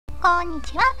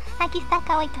Konnichiwa, aquí está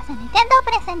KawaiKasaneTeto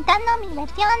presentando mi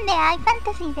versión de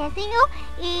iFantasy de Fansub.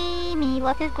 Y mi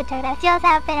voz se escucha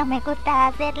graciosa, pero me gusta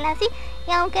hacerla así.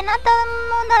 Y aunque no a todo el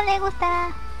mundo le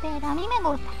gusta, pero a mí me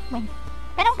gusta. Bueno,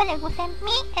 espero que les guste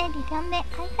mi edición de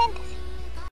iFantasy.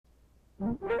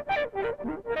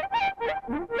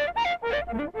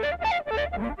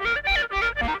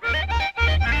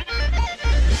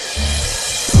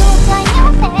 Tu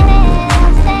sueño seré.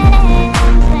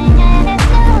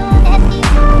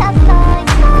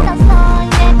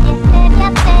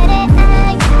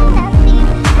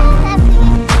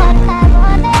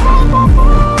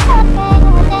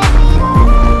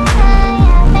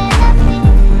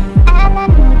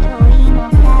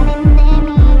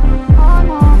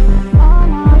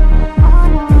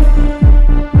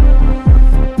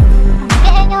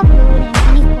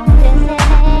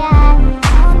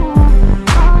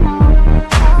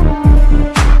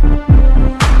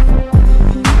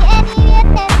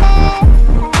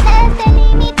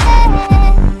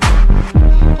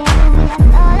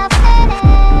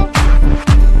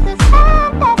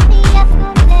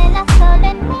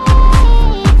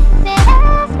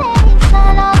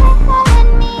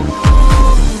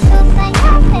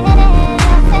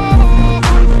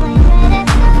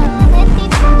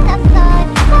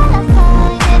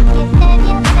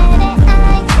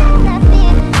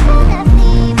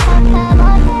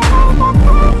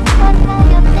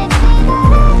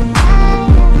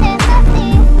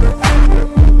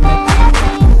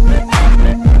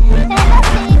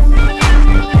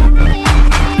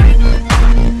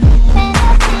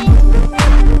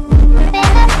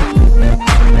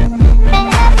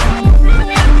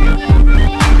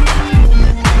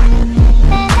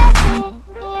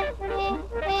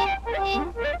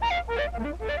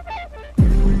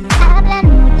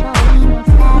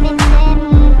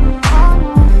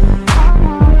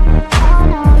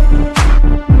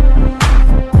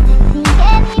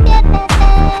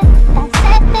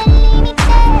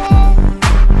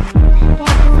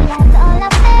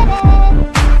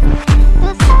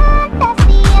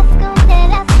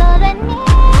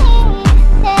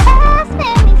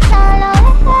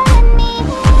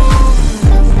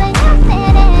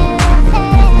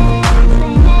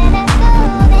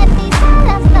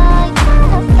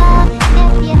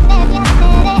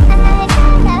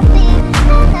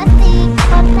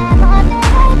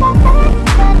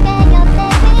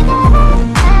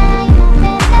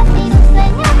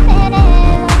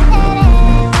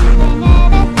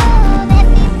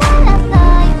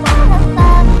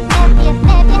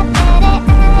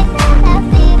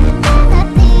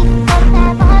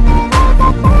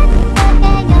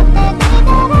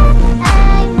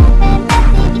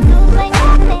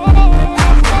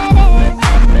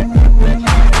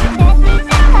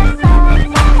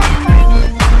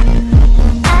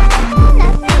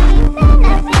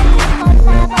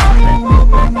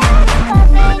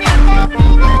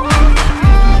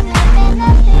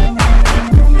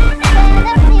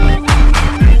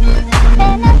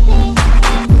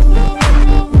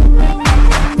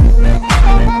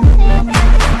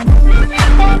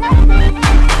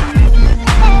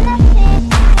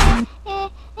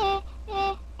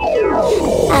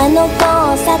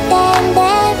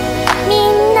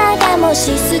も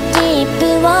しスキップ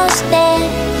をして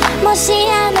もし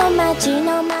あの街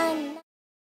の前